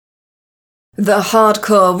The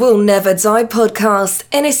Hardcore Will Never Die podcast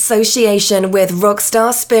in association with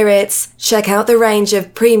Rockstar Spirits. Check out the range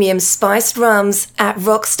of premium spiced rums at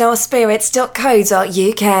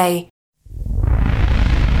rockstarspirits.co.uk.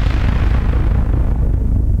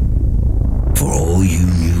 For all you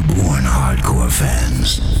newborn hardcore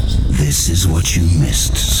fans, this is what you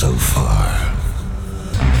missed so far.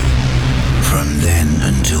 From then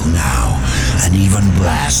until now, and even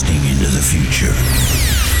blasting into the future,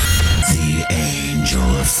 the Angel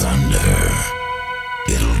of Thunder.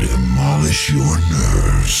 It'll demolish your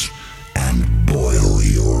nerves and boil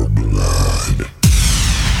your blood.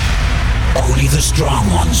 Only the strong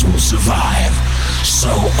ones will survive. So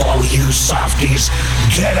all you softies,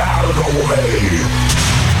 get out of the way!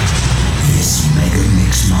 This mega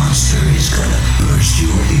mix monster is gonna burst your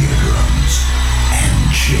eardrums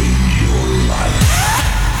and change your life.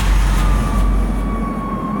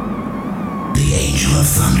 The Angel of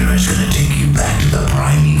Thunder is gonna take you back to the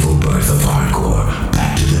primeval birth of hardcore,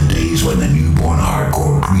 back to the days when the newborn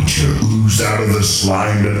hardcore creature oozed out of the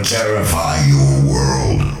slime to terrify your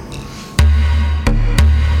world.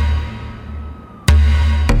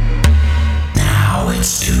 Now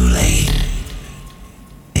it's too late.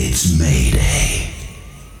 It's Mayday.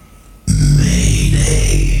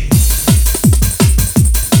 Mayday.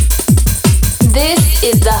 This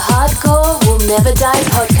is the Hardcore Will Never Die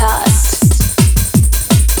podcast.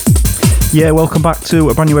 Yeah, welcome back to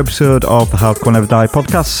a brand new episode of the Hardcore Will Never Die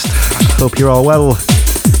podcast. Hope you're all well.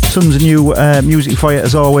 Tons of new music for you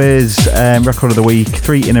as always. Record of the week,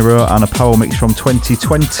 3 in a row, and a power mix from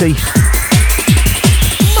 2020.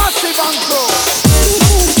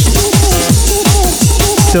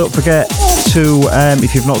 Don't forget to,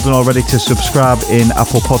 if you've not done already, to subscribe in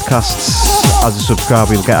Apple Podcasts. As a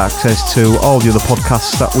subscriber, you'll get access to all the other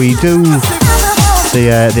podcasts that we do.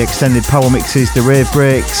 The extended power mixes, the rave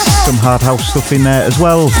breaks, some hard house stuff in there as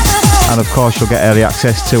well. And of course, you'll get early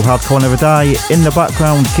access to Hardcore Never Die in the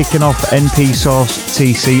background, kicking off NP Source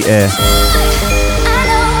TCA.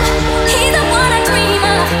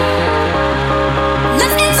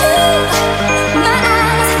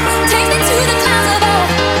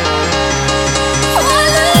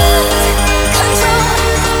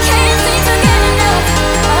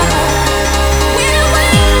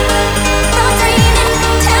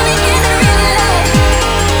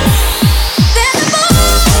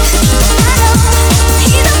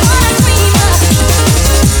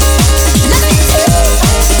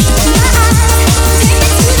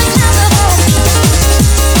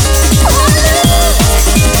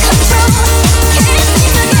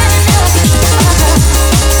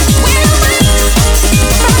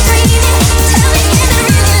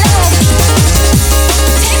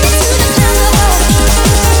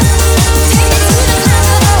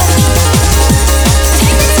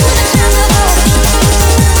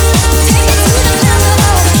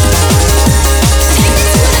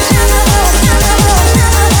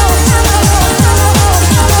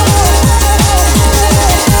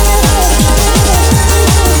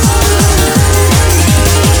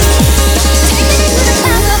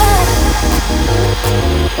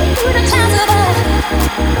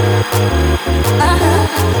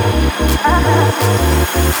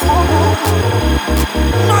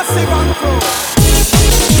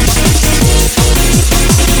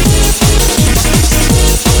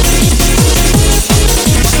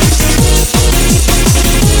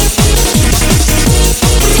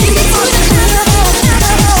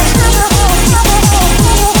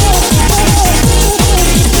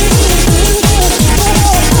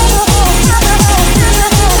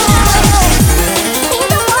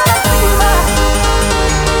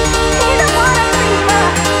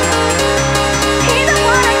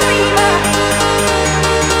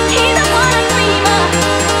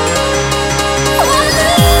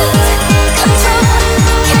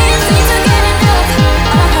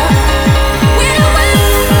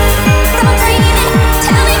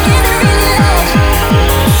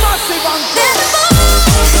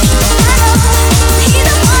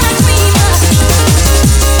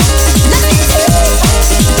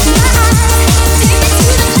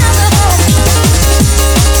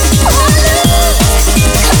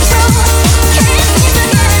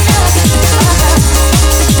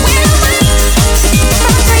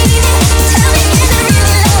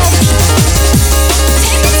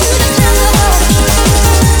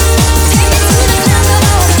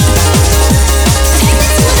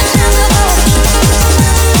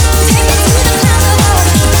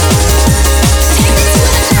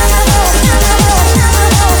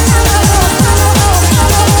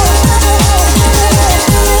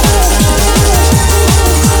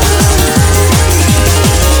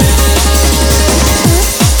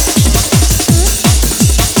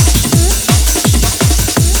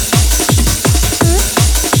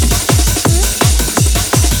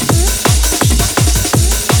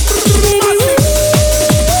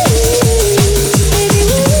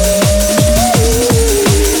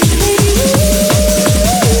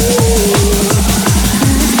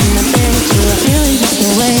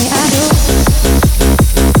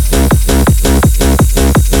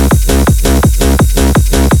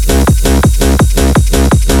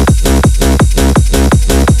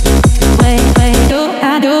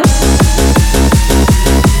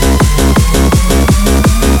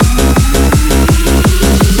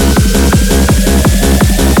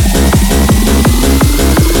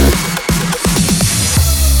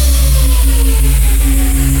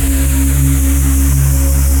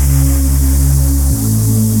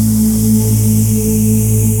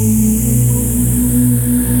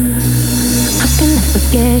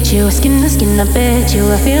 get you, skin to skin, I bet you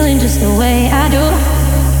are feeling just the way I do.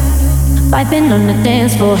 Vibing on the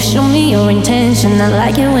dance floor, show me your intention. I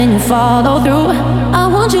like it when you follow through. I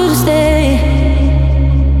want you to stay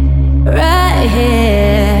right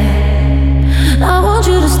here. I want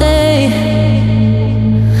you to stay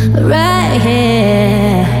right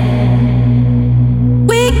here.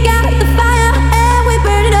 We got the fire and we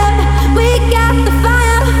burn it up. We got the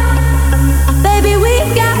fire, baby. We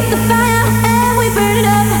got the fire and we burn it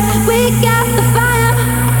up. We got the fire.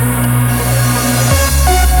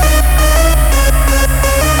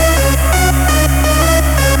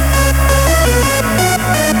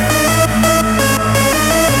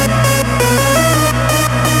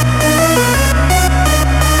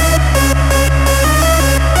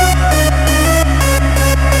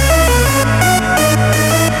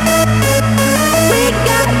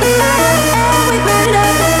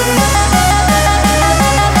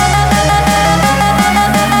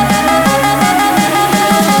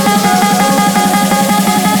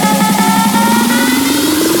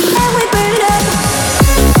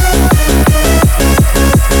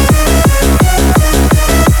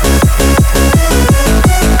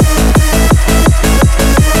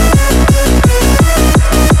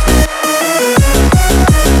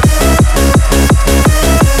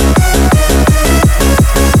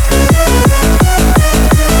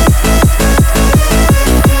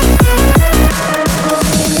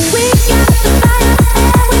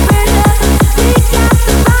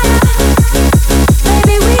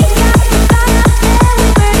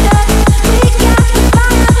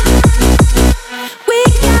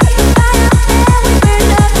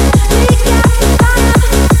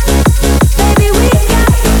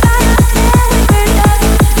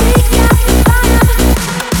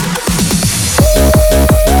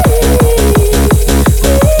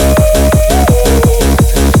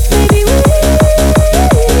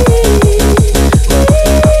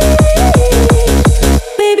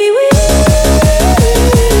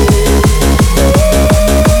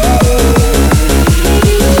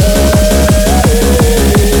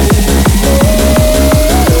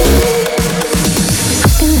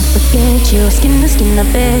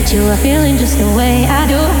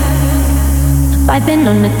 Vibing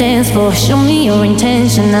on the dance floor, show me your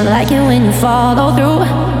intention. I like it when you follow through.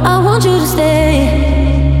 I want you to stay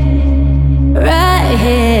right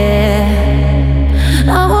here.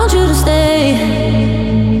 I want you to stay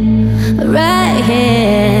right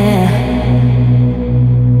here.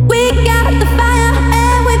 We got the fire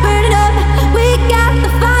and we burn it up. We got the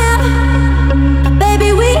fire,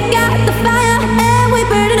 baby. We got the fire and we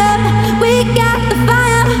burn it up. We got the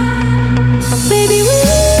fire, baby.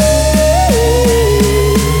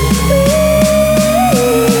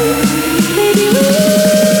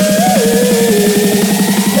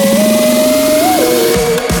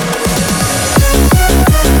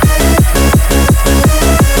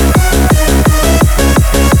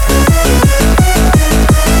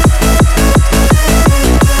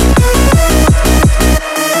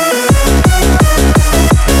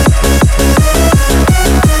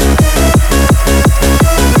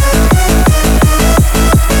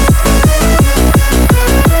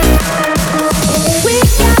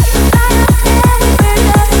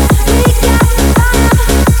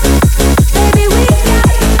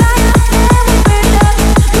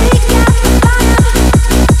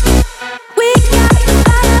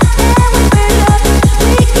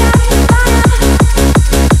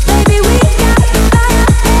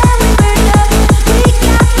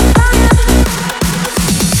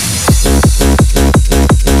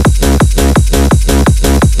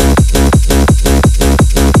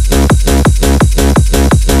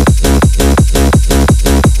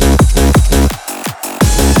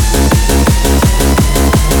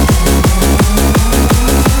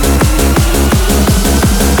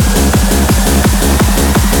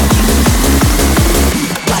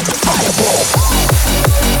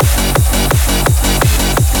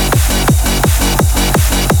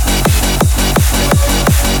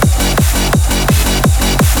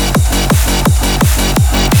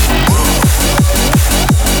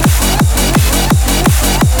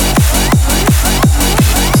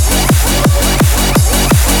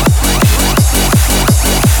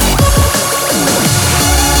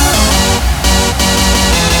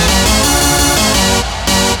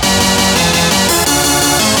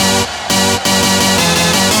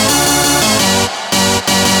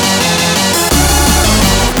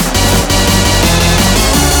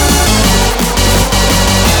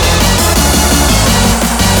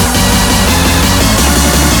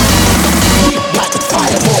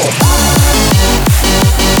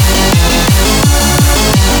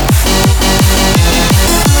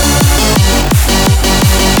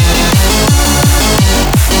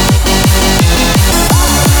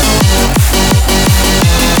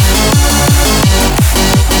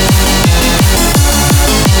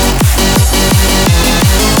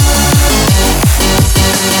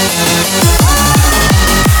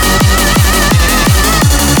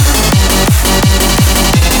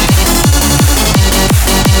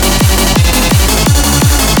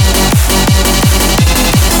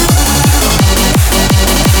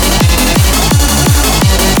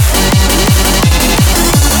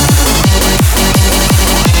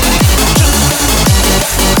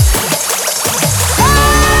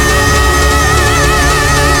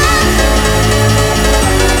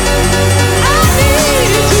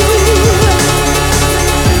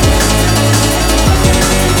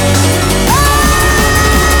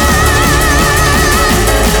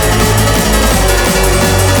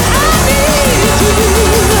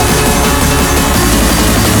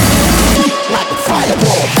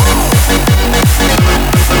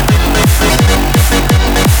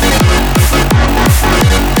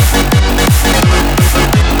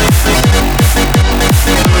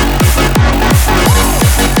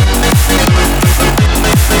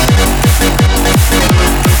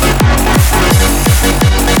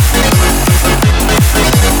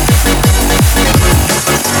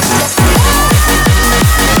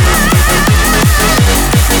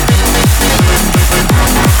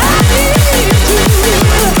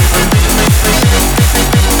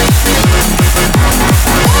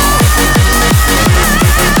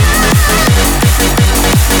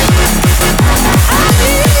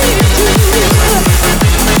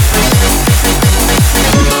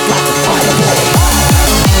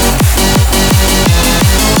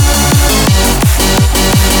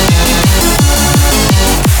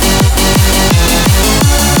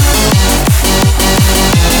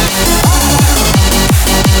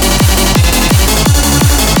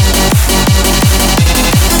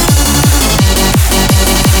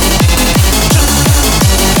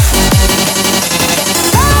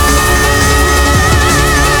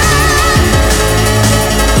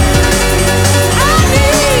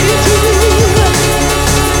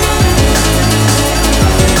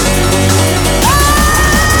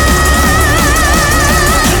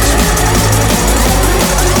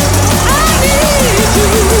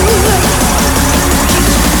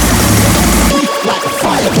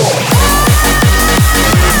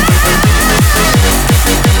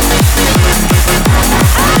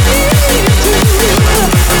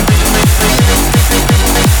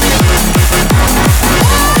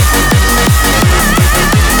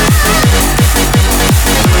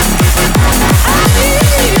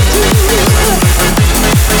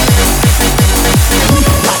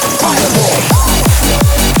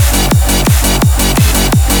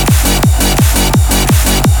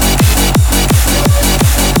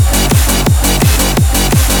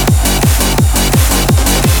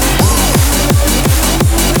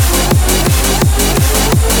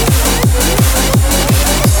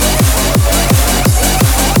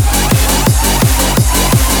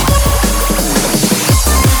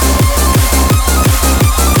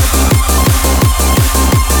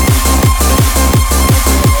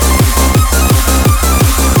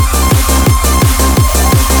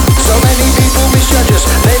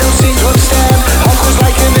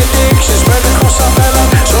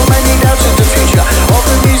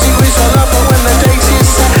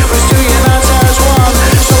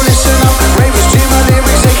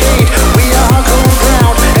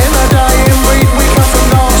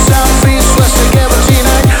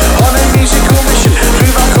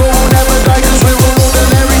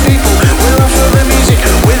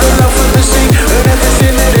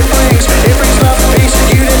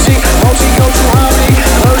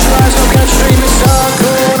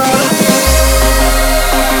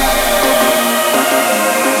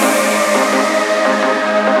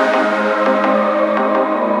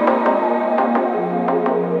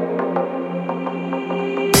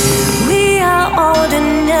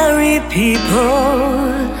 ordinary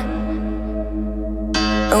people.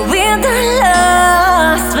 We're the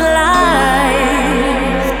lost life.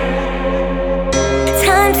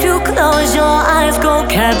 Time to close your eyes, go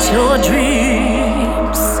catch your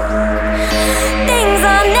dreams. Things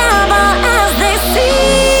are never as they seem.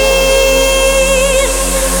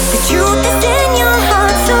 The truth is in your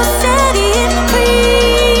heart, so set it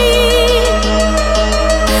free.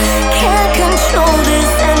 Can't control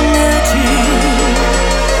this energy.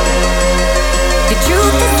 The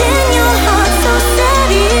truth is in your heart, so set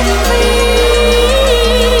it free.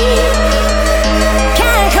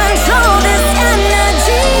 Can't control this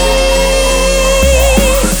energy.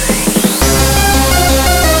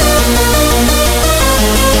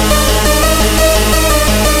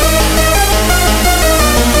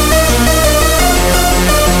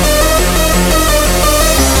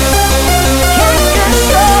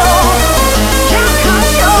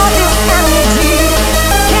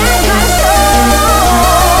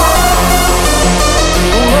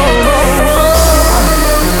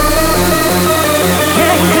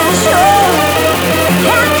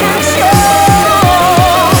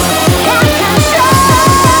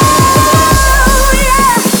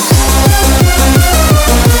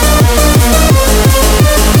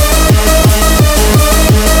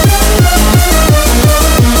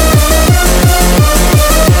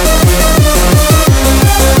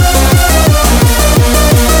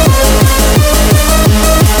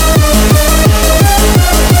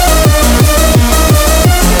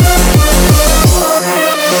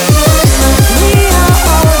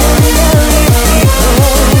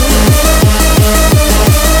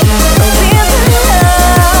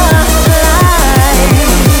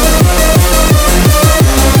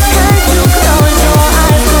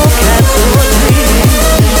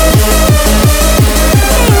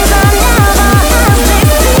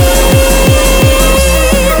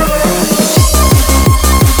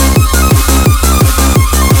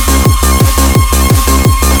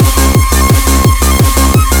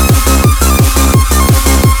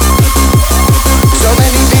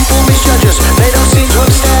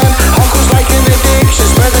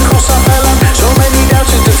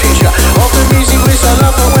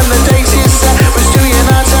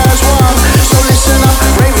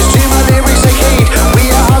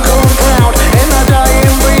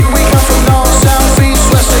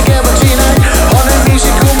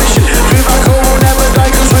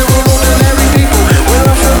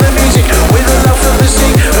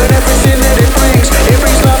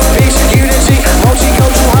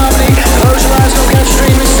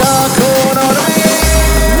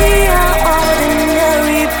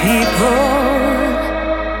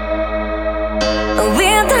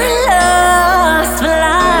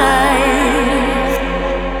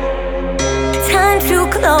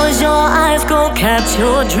 Catch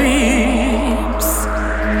your dreams.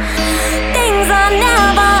 Things are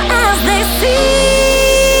never as they seem.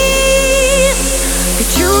 The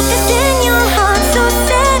truth is in your heart, so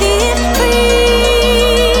set it free.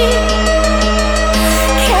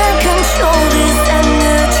 Can't control this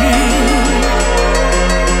energy.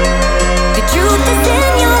 The truth is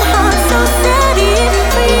in your heart, so set it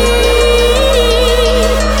free.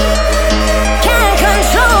 Can't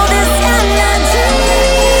control this energy.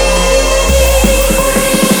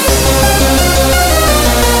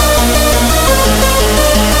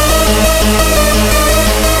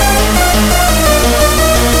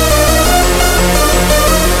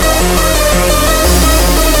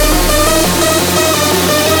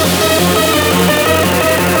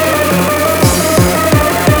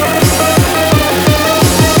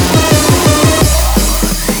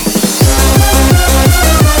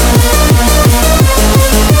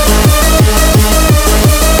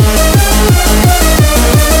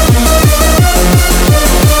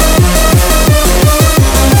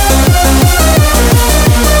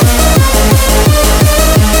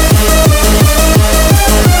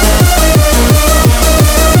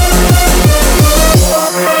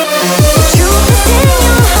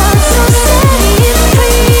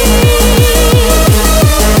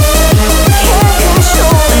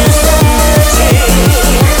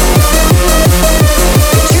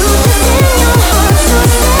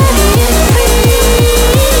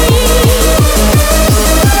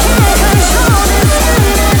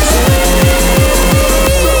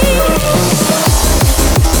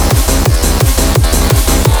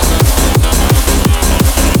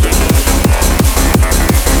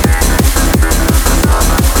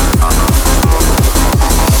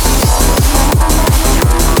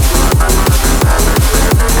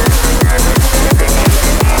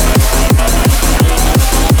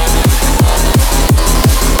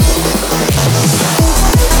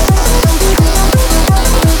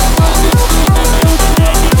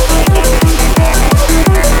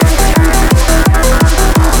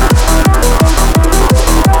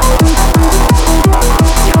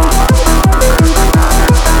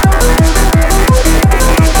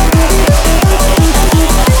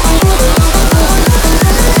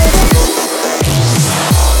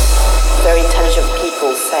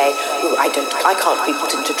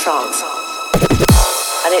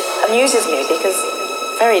 amuses me because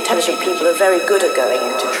very intelligent people are very good at going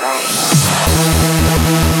into trance.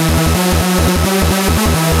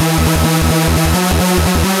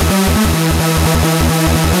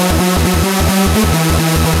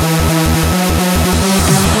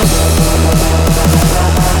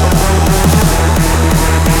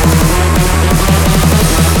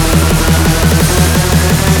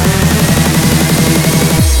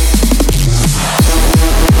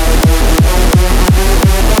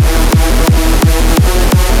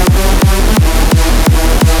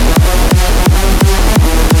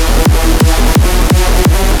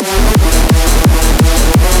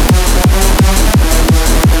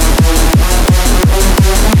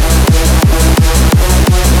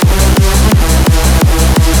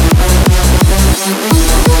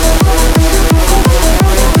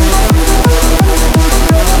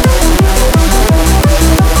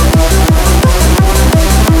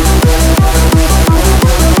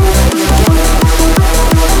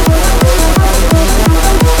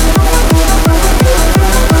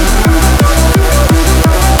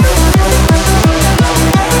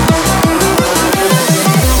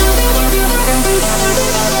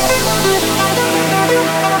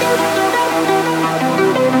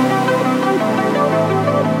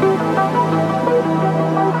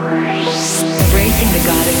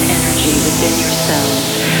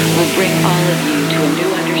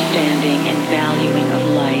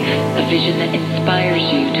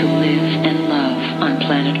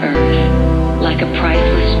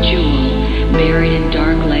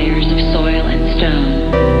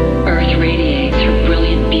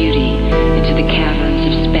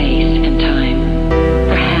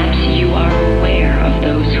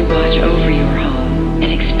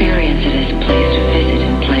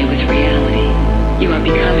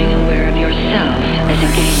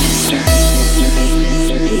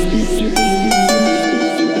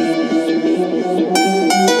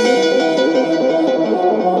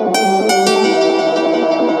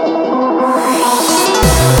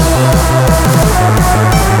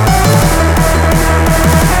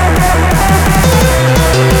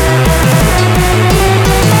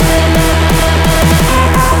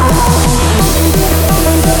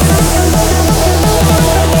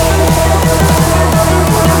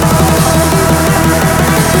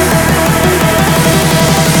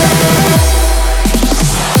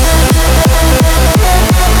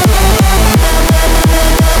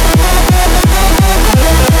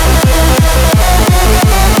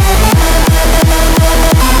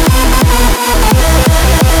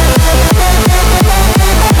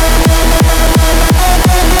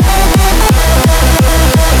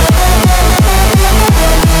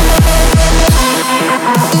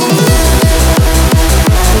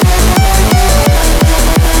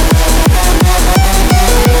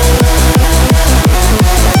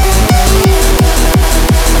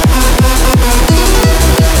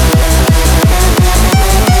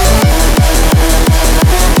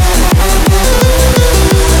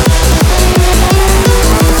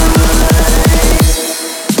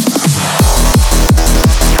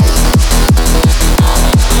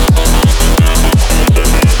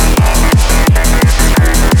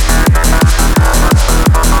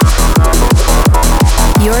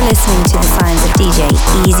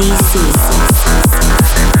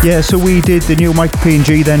 Yeah, so we did the new Mike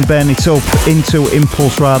P&G, then Ben, it's up into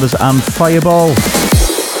Impulse Riders and Fireball.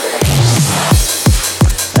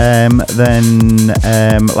 Then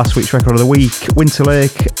last week's record of the week, Winter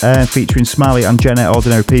Lake, featuring Smiley and Jenna,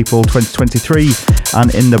 Ordinary People 2023,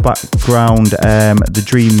 and in the background the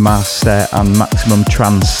Dream Master and Maximum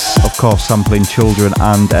Trance, of course sampling Children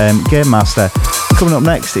and Game Master. Coming up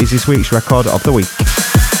next is this week's record of the week.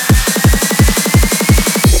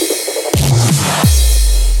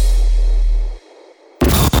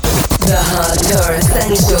 The Hardcore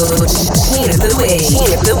Essentials. Here's the week.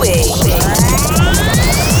 Here's the week.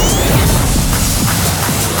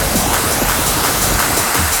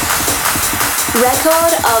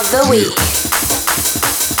 Record of the week.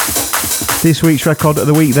 This week's record of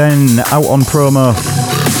the week, then, out on promo.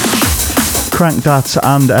 Crank Dat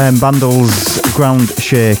and Vandals Ground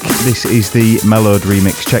Shake. This is the Mellowed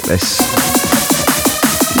remix. Check this.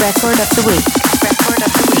 Record of the week. Record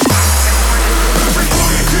of the week.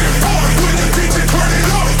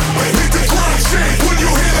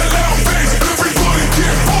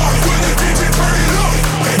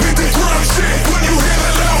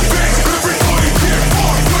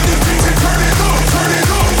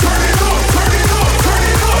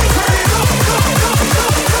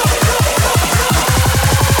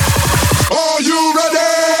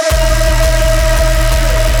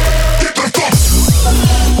 Get the fuck!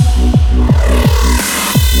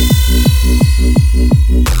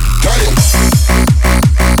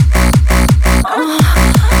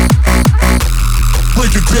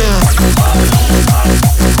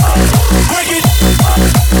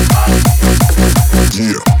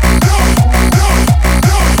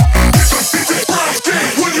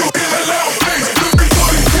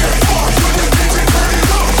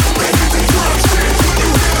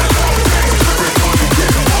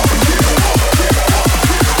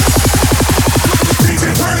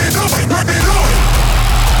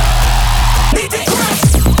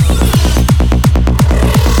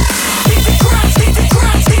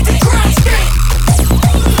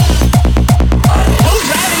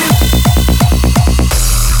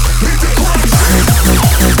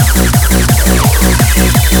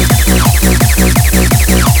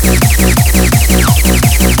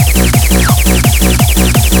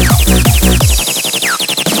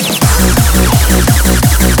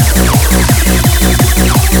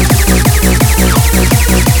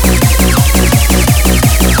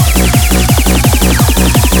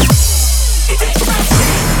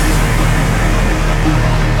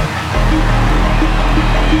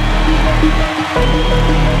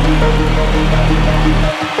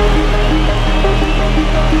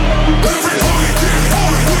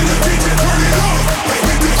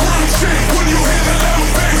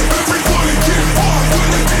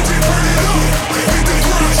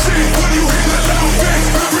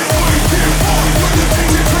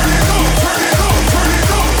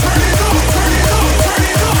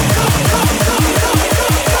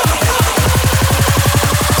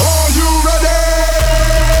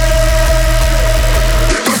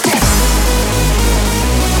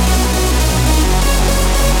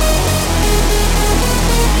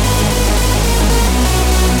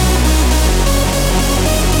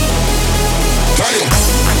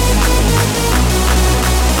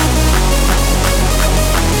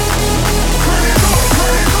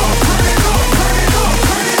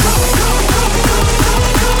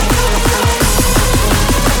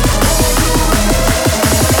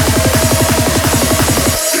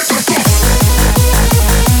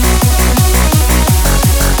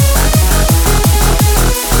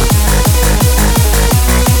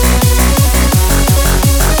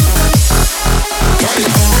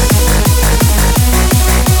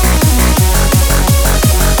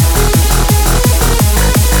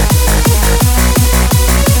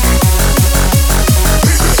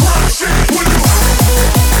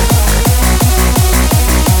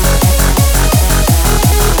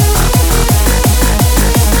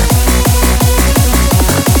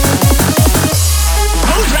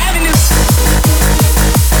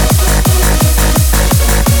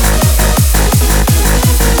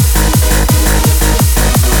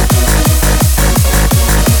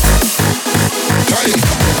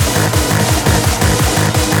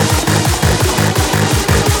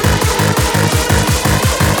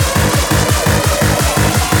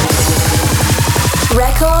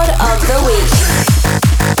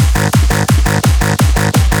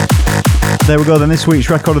 There we go then, this week's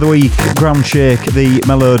record of the week, Groundshake, the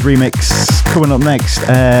Mellowed remix. Coming up next,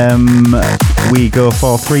 we go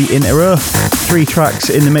for 3 in a row. 3 tracks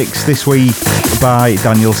in the mix this week by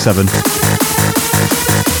Daniel 7.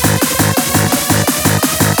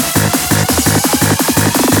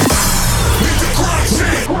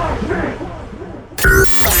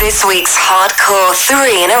 This week's Hardcore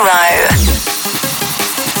 3 in a row.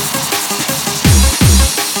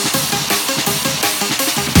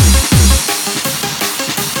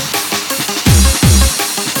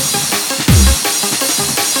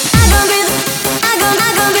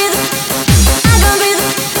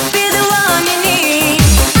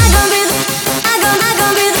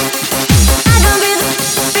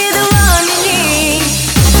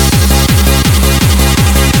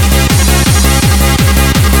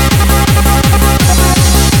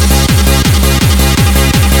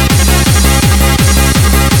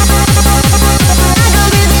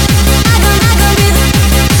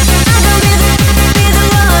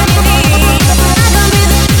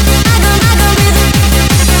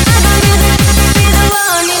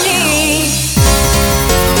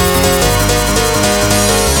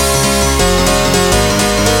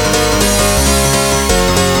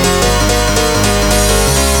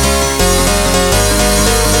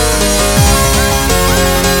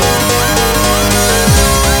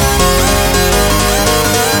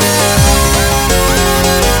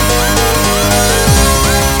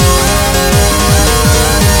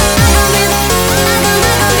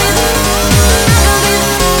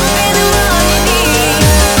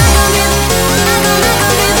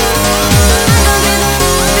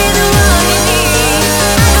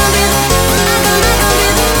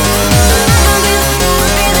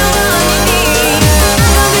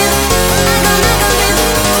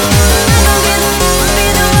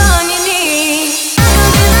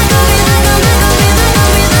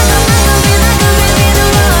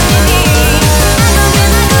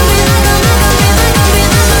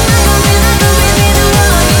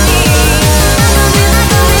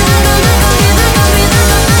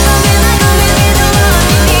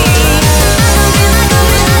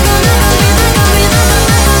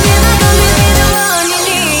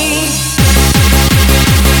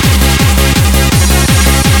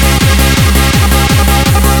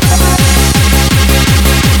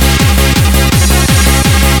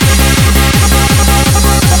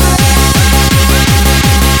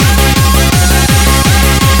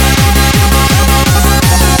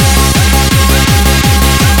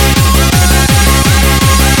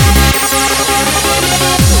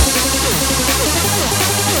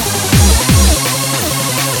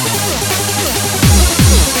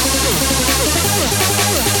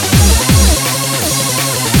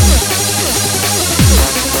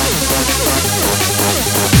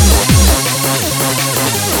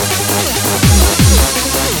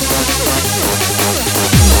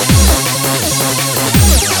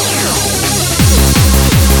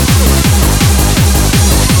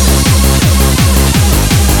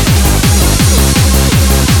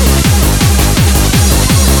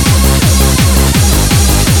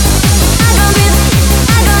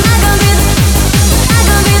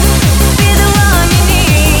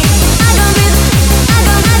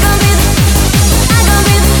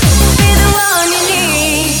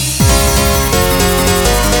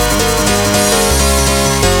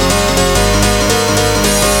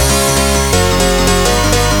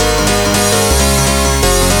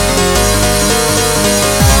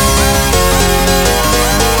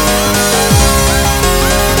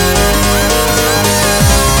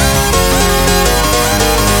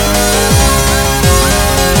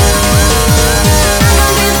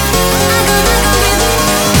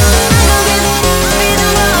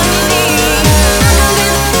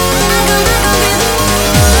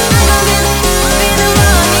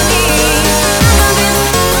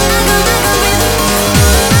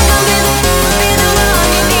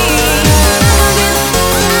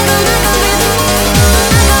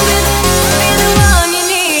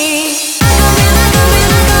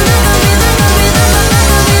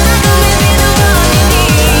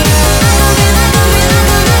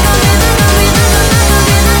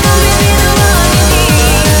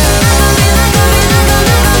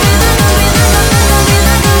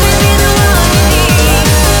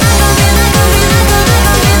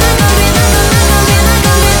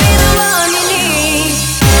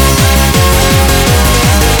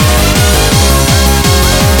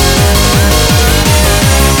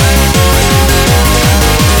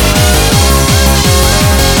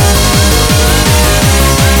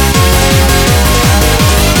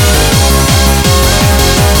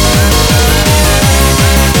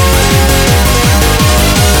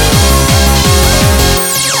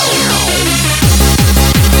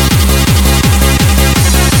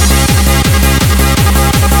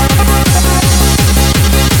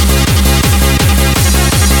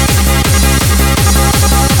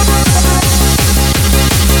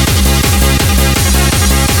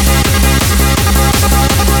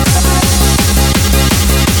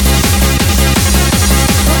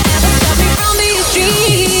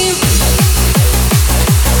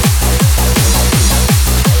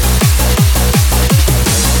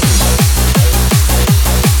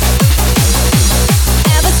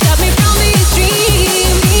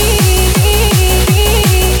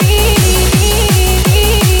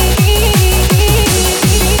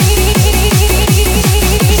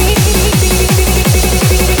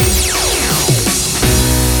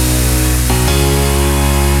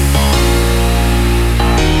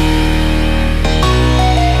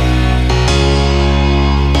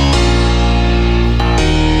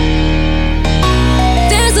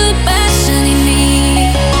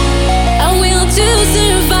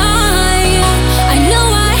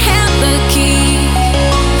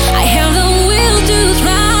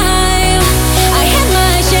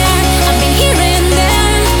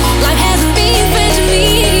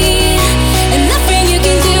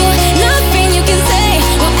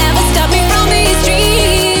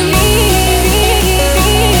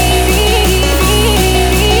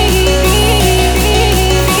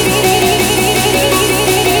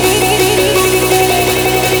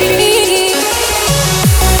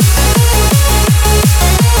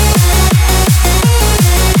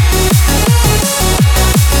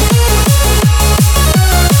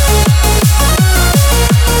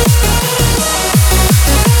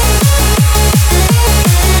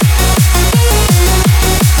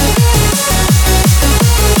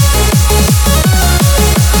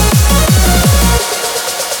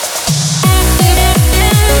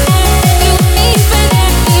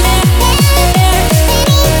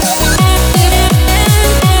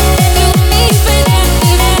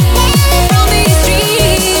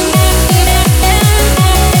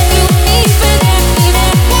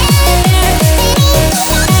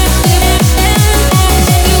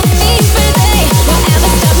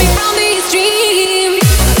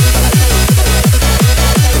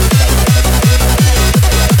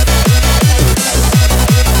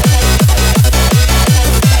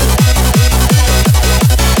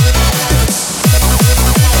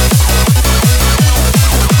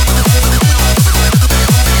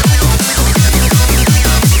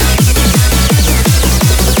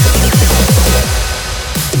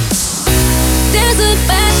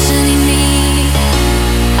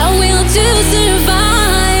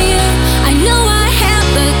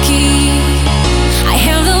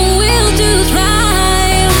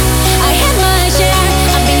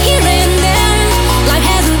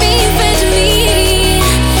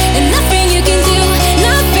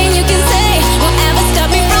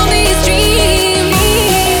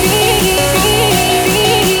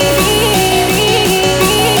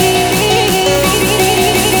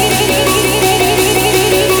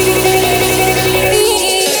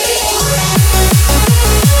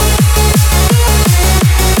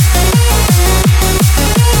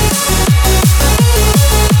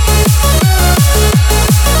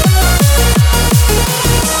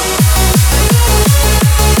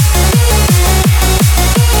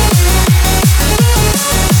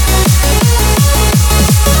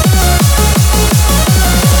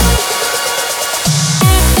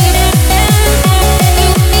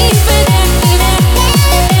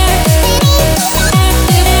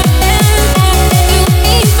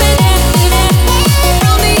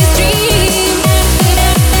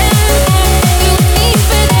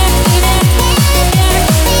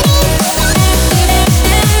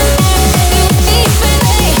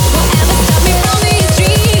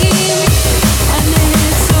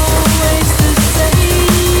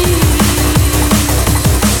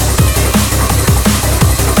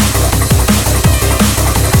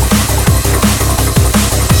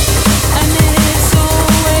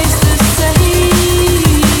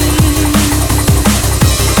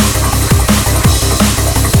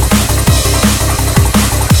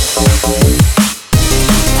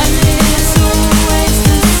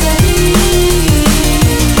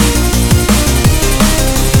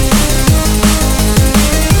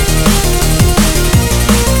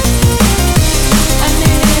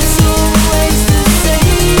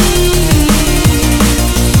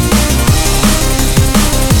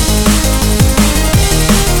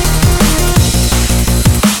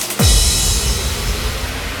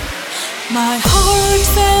 My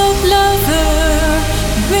heartfelt lover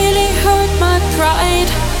really hurt my pride.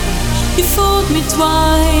 You fooled me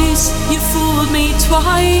twice, you fooled me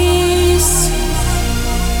twice.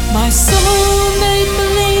 My soulmate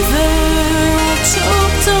believer, I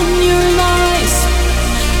choked on your lies.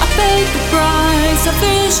 I paid the price, I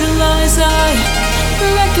visualize, I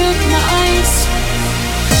recognize.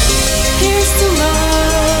 Here's to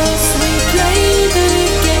us, we play the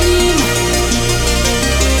game,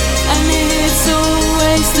 and it's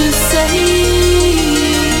always the same.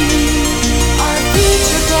 Our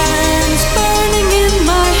future plans burning in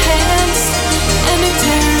my hands, and it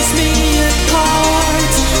tears me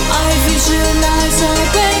apart. I visualize, I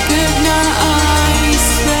recognize,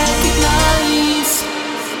 recognize.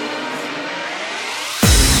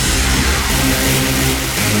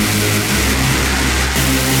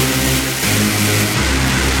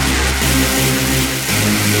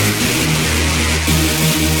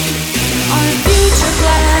 Our future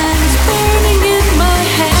plans burning in my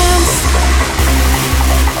hands.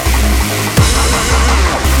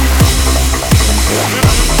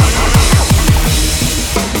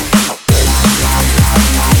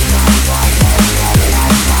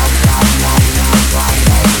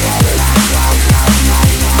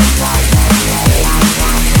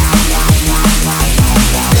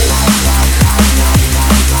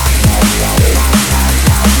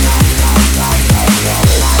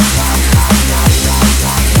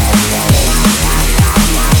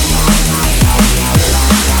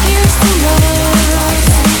 Here's to us,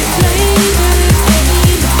 play the game.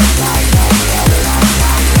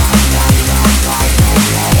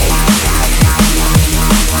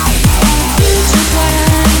 Future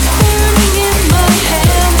plans burning in my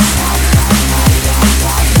hands.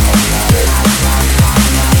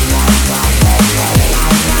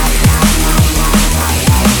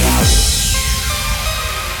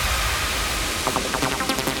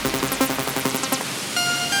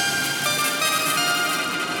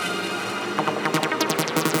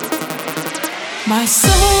 My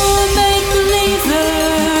soulmate believer.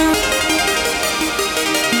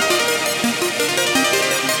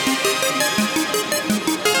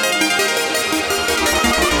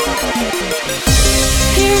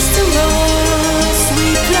 Here's to us, we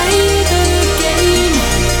play the game,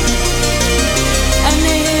 and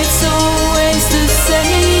it's always the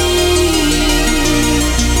same.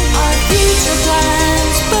 Our future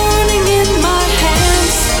plans burning in my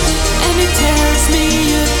hands, and it tears me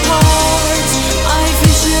apart. I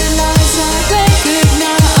visualize, I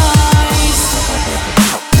recognize.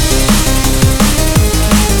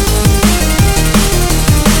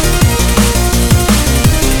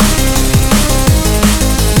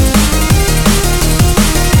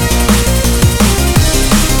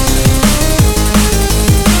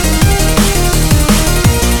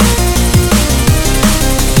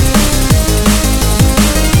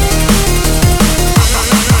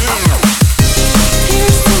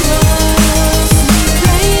 Here's to us, we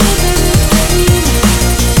play the game,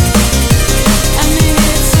 and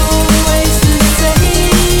it's always the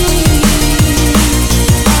same.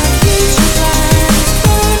 Our future plans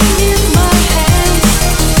burning in my hands,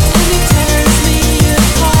 and it tears me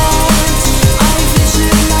apart. I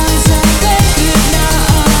visualize, I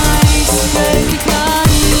recognize,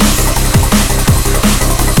 recognize.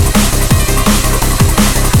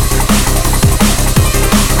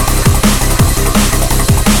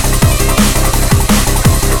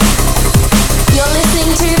 You're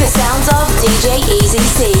listening to the sounds of DJ Easy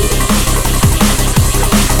C.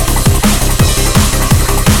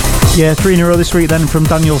 Yeah, 3 in a row this week then from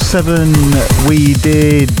Daniel 7. We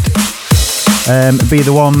did Be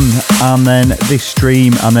The One, and then This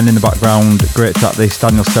Stream, and then in the background, great track this,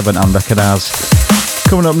 Daniel 7 and Recognize.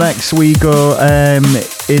 Coming up next, we go in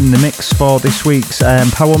the mix for this week's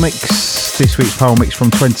Power Mix. This week's Power Mix from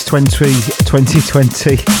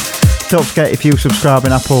 2020. Don't forget, if you subscribe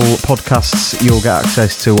in Apple Podcasts, you'll get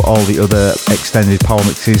access to all the other extended Power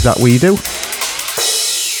Mixes that we do.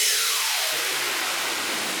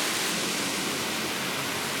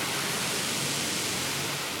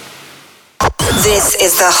 This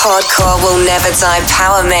is the Hardcore Will Never Die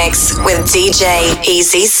Power Mix with DJ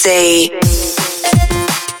Easy C.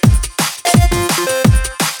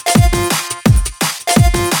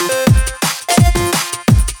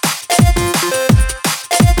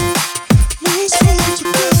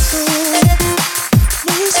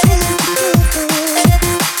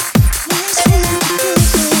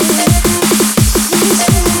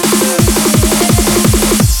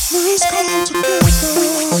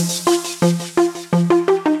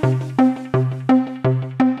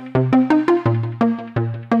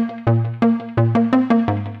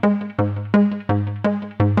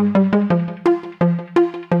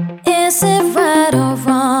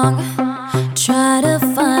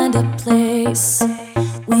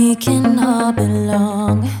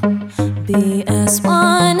 be as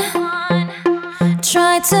one.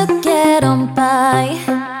 Try to get on by.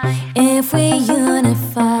 If we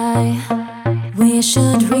unify, we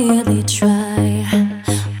should really try.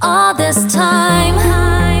 All this time,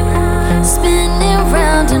 spinning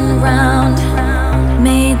round and round,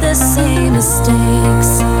 made the same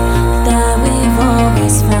mistakes that we've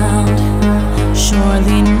always found.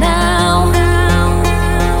 Surely now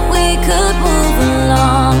we could move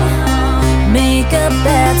along, make a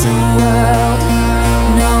better world.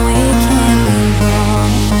 No, we can't be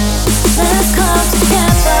wrong. Let's come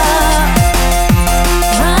together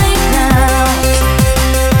right now.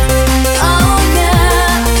 Oh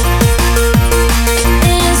yeah,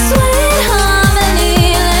 in sweet harmony.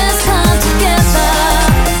 Let's come together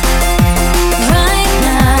right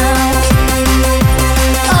now.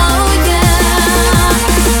 Oh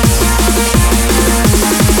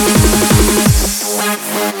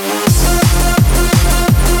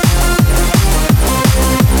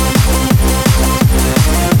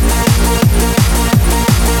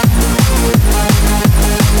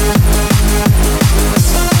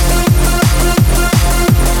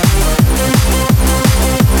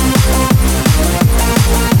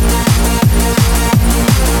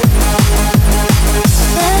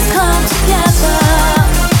let's come together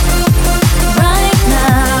right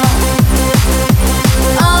now.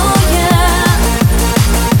 Oh yeah,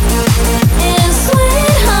 in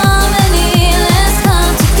sweet harmony. Let's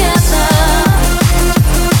come together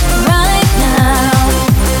right now.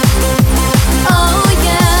 Oh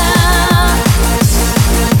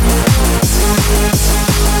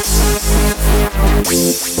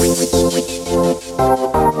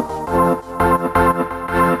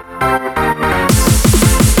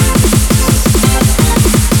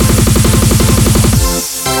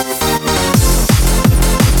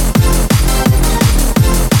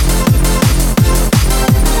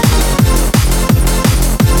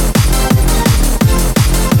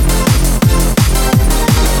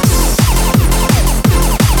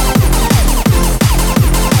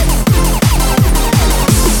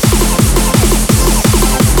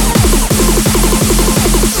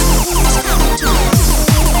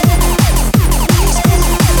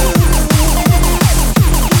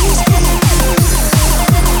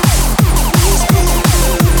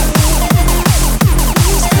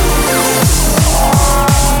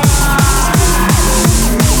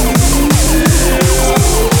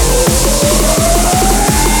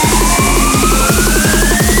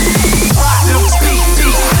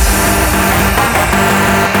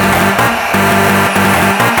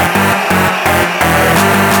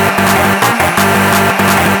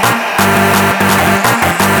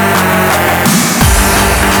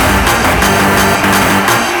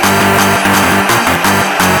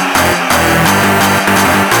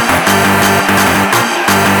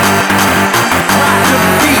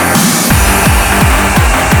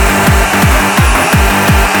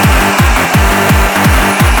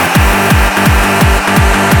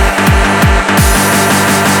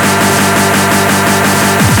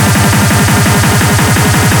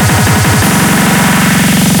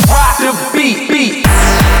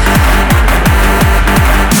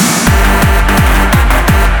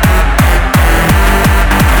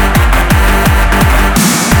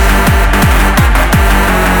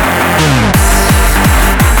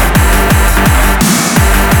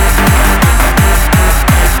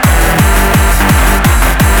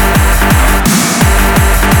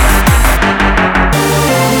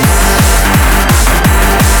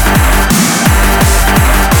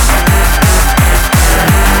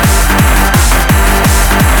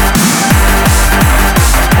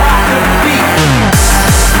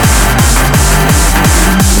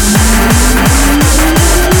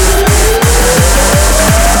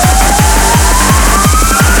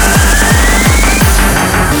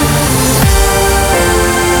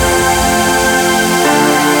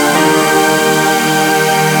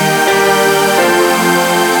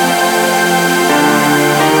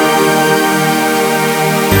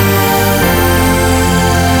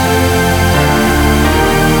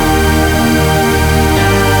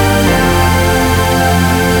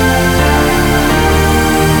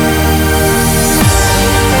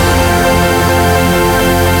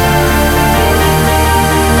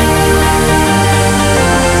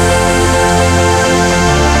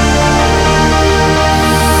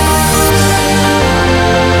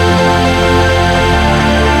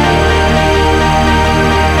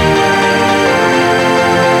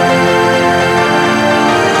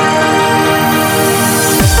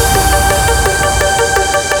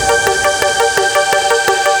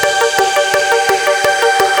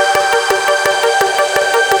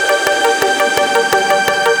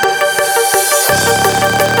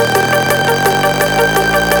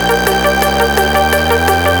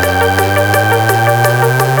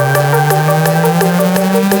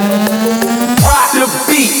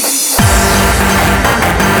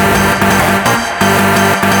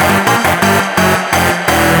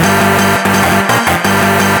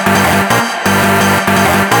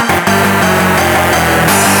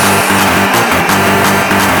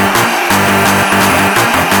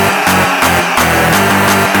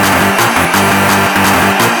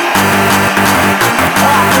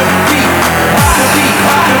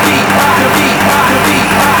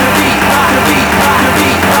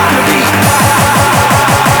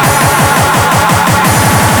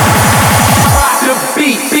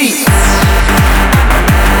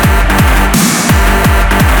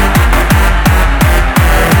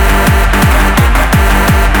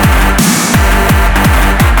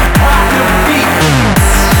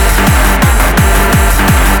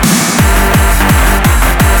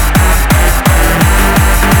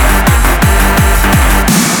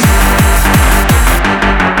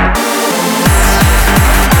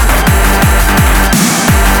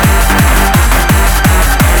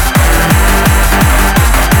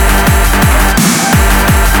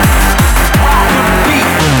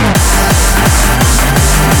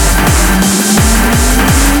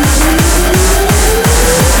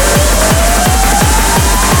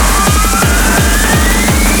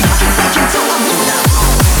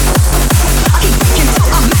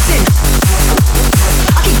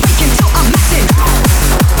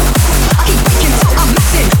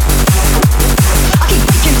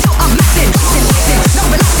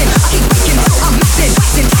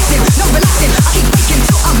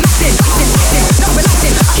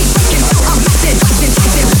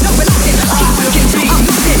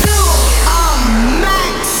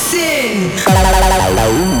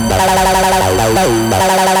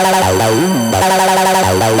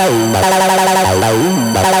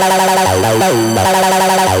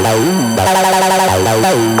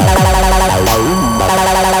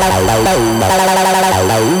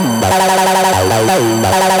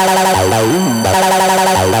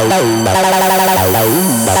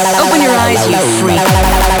Open your eyes, you freak.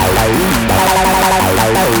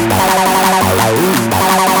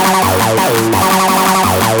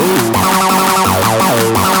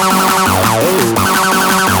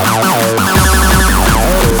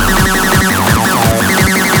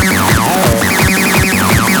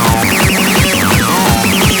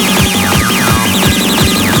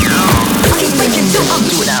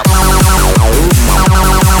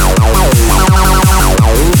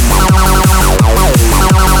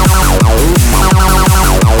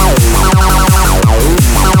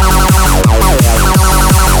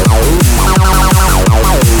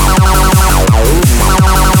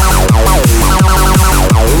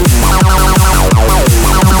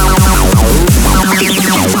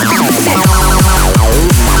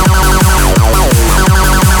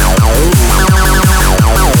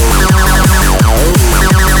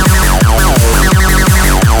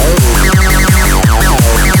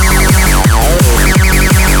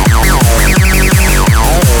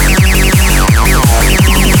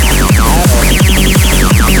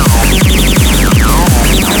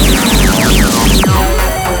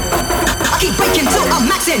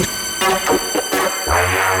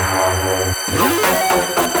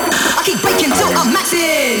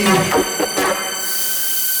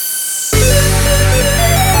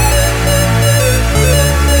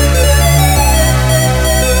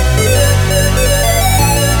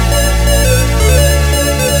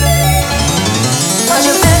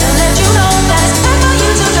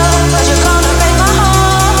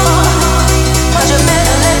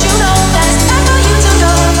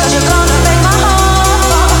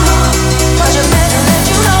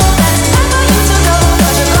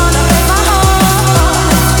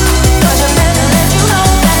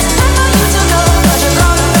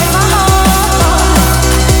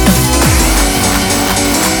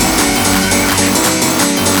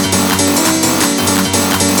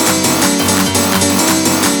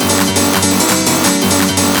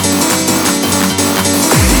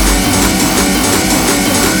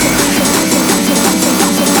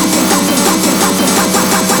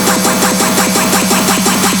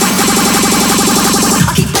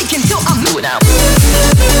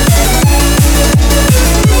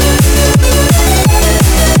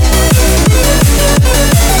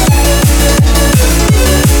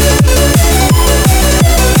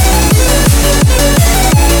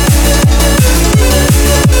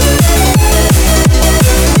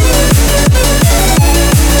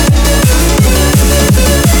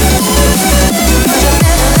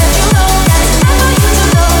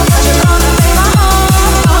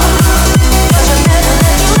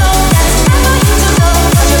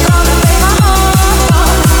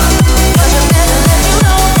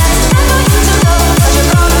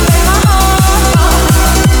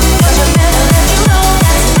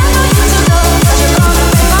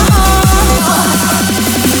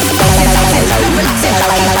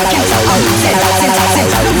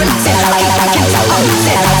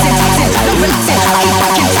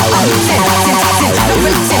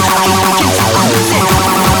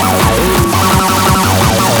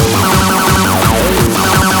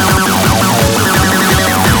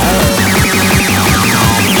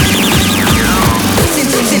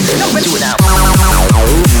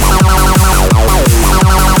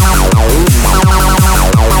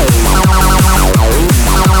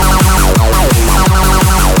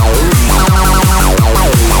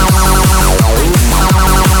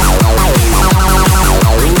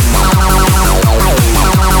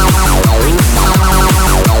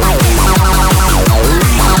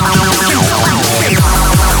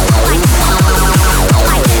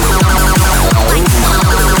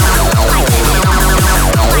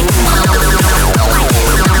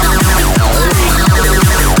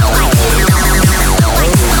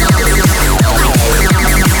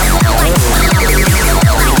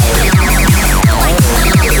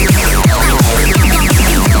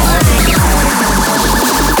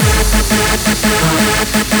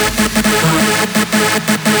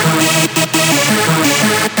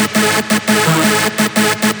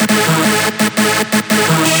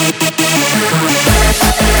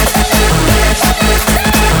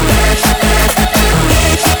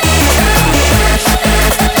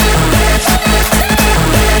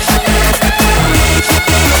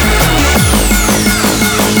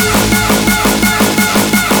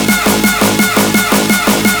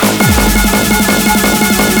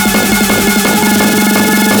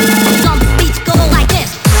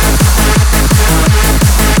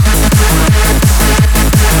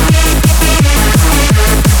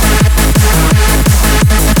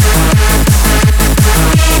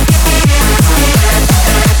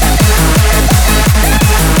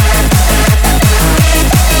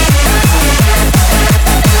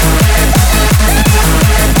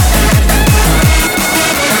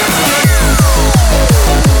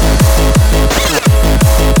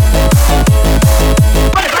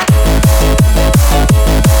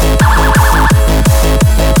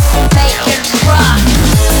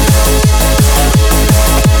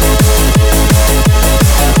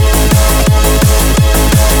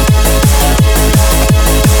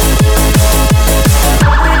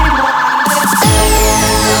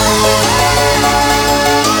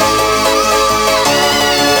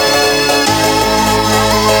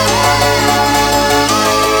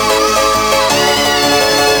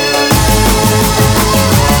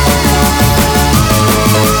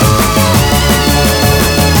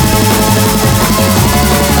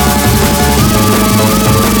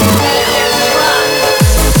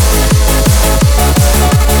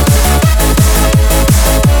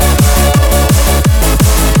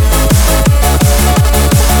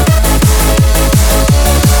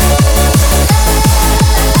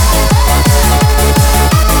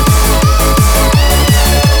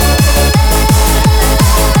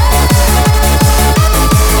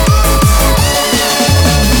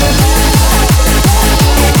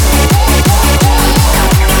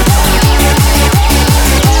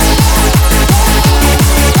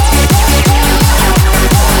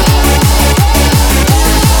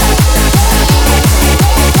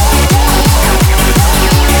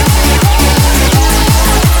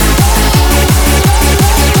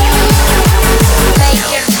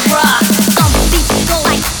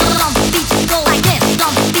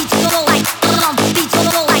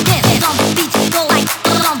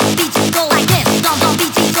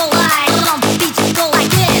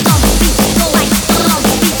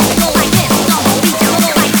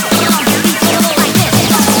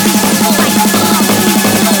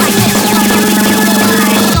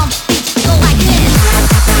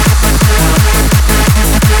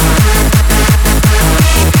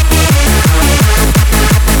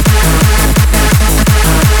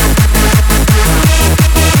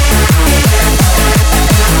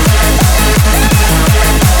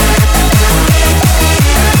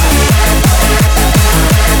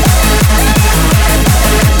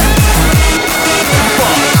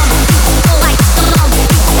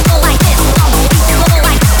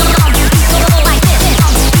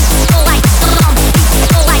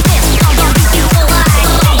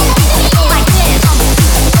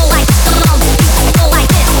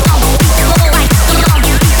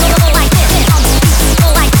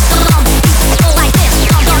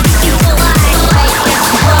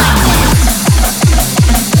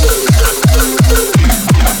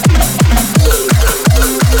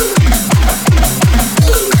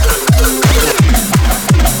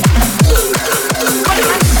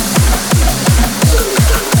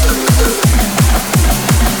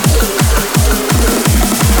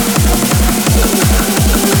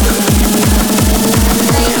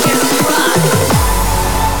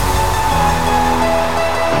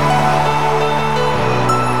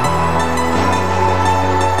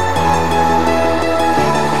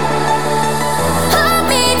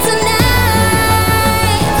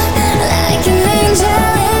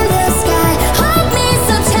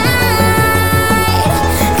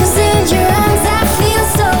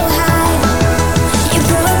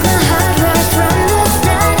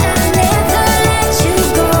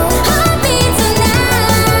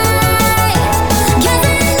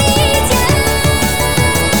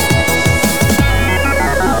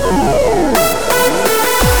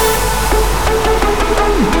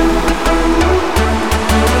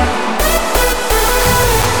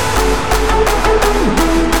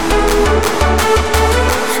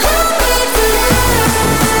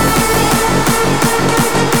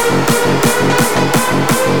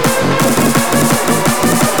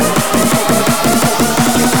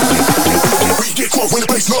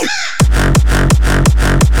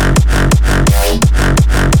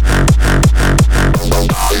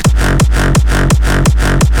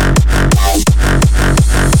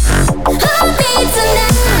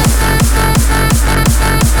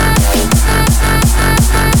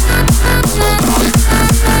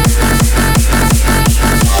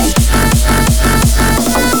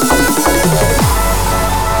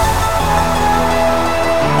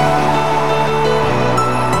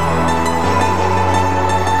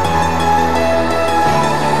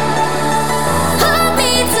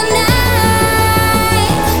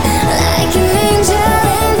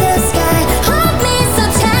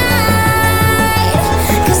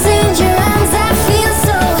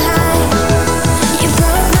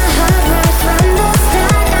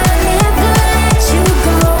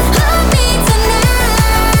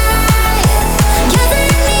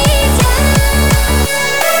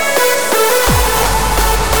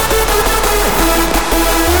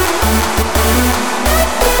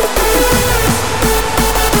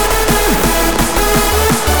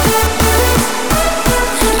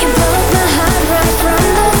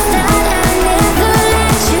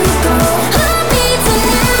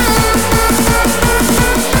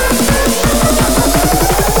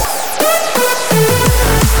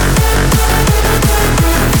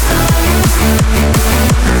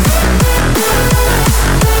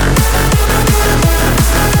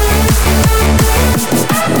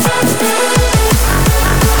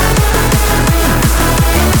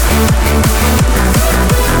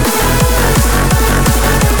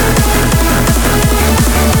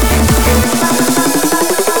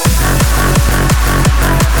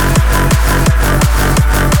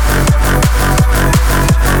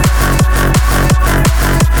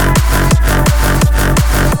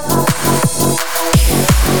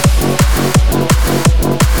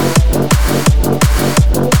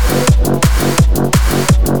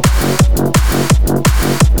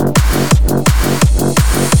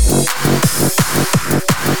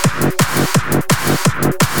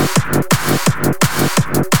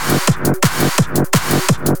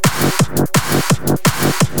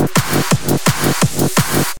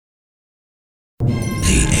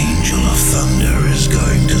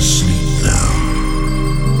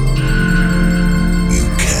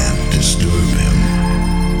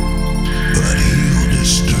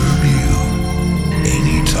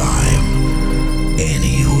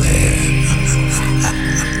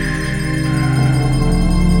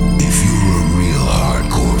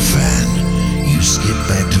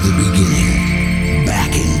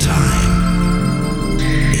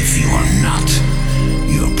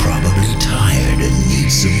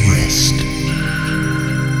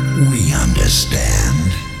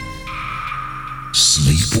 understand?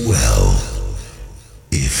 Sleep well,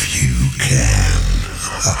 if you can.